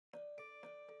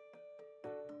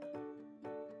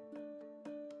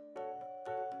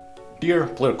Dear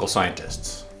political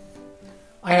scientists,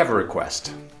 I have a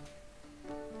request.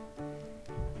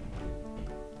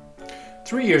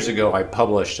 3 years ago, I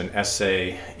published an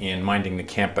essay in Minding the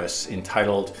Campus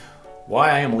entitled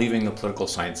Why I Am Leaving the Political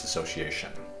Science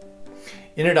Association.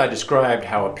 In it, I described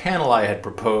how a panel I had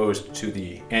proposed to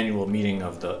the annual meeting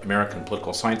of the American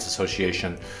Political Science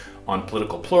Association on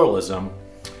political pluralism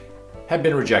had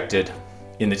been rejected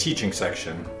in the teaching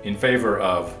section in favor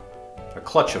of a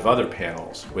clutch of other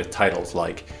panels with titles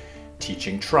like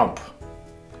Teaching Trump,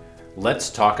 Let's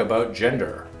Talk About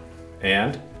Gender,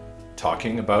 and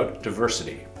Talking About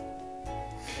Diversity.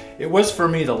 It was for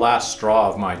me the last straw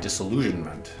of my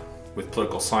disillusionment with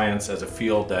political science as a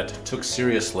field that took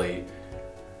seriously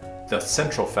the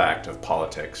central fact of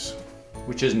politics,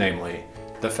 which is namely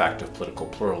the fact of political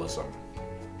pluralism.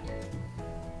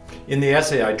 In the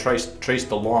essay, I traced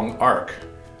the long arc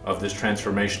of this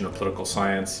transformation of political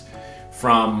science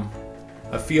from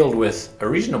a field with a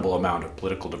reasonable amount of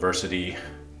political diversity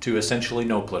to essentially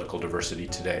no political diversity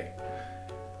today.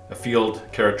 A field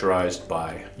characterized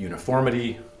by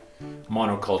uniformity,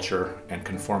 monoculture, and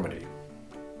conformity.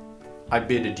 I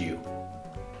bid adieu.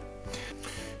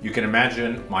 You can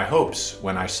imagine my hopes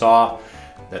when I saw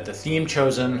that the theme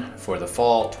chosen for the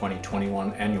fall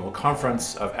 2021 annual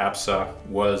conference of APSA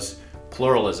was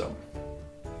pluralism.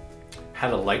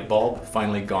 Had a light bulb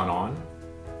finally gone on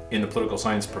in the political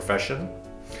science profession?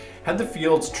 Had the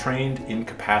field's trained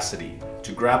incapacity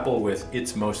to grapple with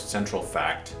its most central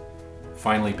fact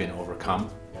finally been overcome?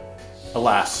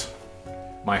 Alas,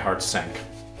 my heart sank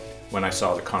when I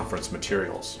saw the conference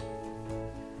materials.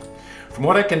 From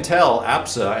what I can tell,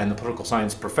 APSA and the political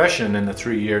science profession in the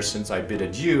 3 years since I bid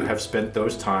adieu have spent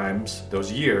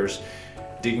those years,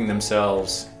 digging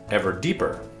themselves ever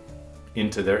deeper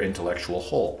into their intellectual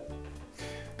hole.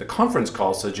 The conference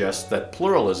call suggests that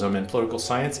pluralism in political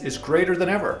science is greater than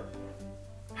ever.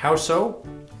 How so?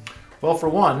 Well, for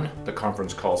one, the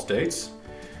conference call states,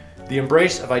 the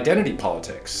embrace of identity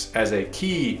politics as a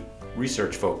key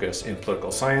research focus in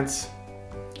political science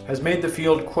has made the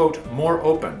field, quote, more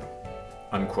open,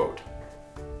 unquote.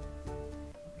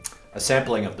 A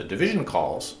sampling of the division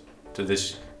calls to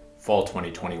this fall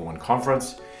 2021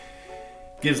 conference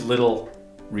gives little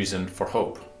reason for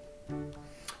hope.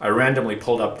 I randomly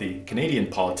pulled up the Canadian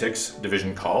Politics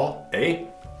division call, A,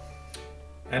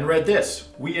 and read this.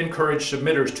 We encourage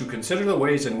submitters to consider the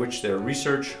ways in which their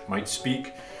research might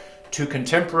speak to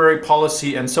contemporary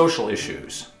policy and social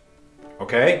issues.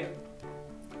 Okay?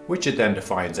 Which it then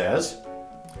defines as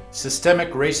systemic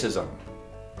racism,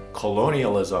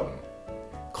 colonialism,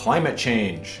 climate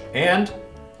change, and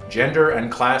gender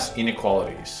and class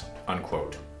inequalities,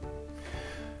 unquote.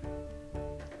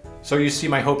 So you see,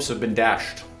 my hopes have been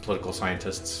dashed, political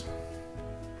scientists.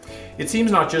 It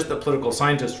seems not just that political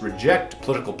scientists reject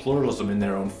political pluralism in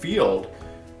their own field,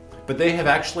 but they have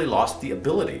actually lost the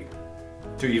ability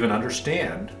to even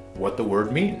understand what the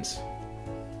word means,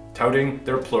 touting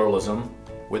their pluralism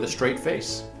with a straight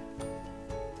face.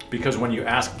 Because when you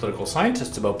ask political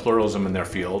scientists about pluralism in their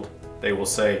field, they will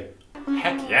say,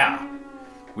 heck yeah,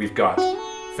 we've got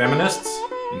feminists,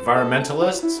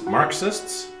 environmentalists,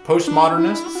 Marxists,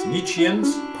 postmodernists,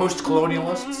 Nietzscheans,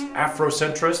 post-colonialists,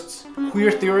 Afrocentrists,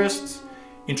 queer theorists,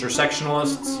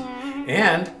 intersectionalists,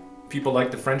 and people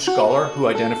like the French scholar who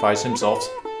identifies himself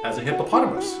as a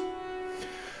hippopotamus.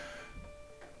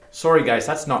 Sorry guys,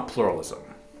 that's not pluralism.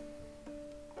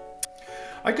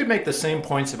 I could make the same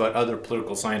points about other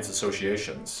political science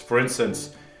associations. For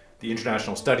instance, the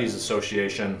International Studies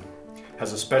Association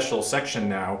has a special section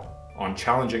now on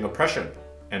challenging oppression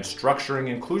and structuring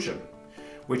inclusion,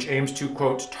 which aims to,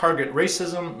 quote, target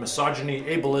racism, misogyny,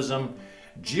 ableism,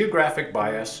 geographic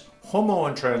bias, homo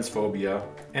and transphobia,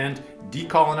 and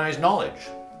decolonize knowledge.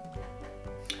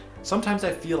 Sometimes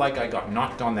I feel like I got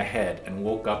knocked on the head and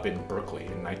woke up in Berkeley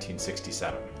in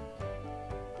 1967.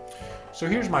 So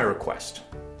here's my request.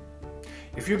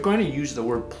 If you're going to use the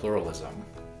word pluralism,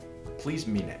 please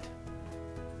mean it.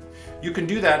 You can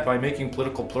do that by making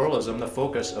political pluralism the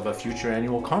focus of a future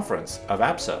annual conference of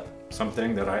APSA,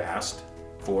 something that I asked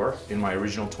for in my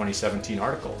original 2017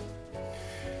 article.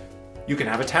 You can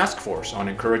have a task force on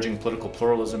encouraging political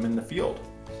pluralism in the field.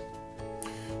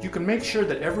 You can make sure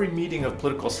that every meeting of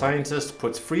political scientists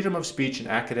puts freedom of speech and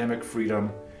academic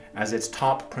freedom as its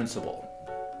top principle,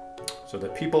 so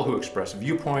that people who express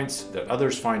viewpoints that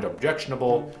others find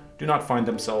objectionable do not find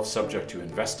themselves subject to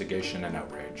investigation and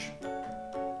outrage.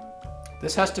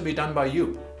 This has to be done by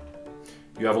you.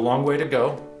 You have a long way to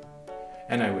go,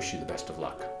 and I wish you the best of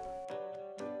luck.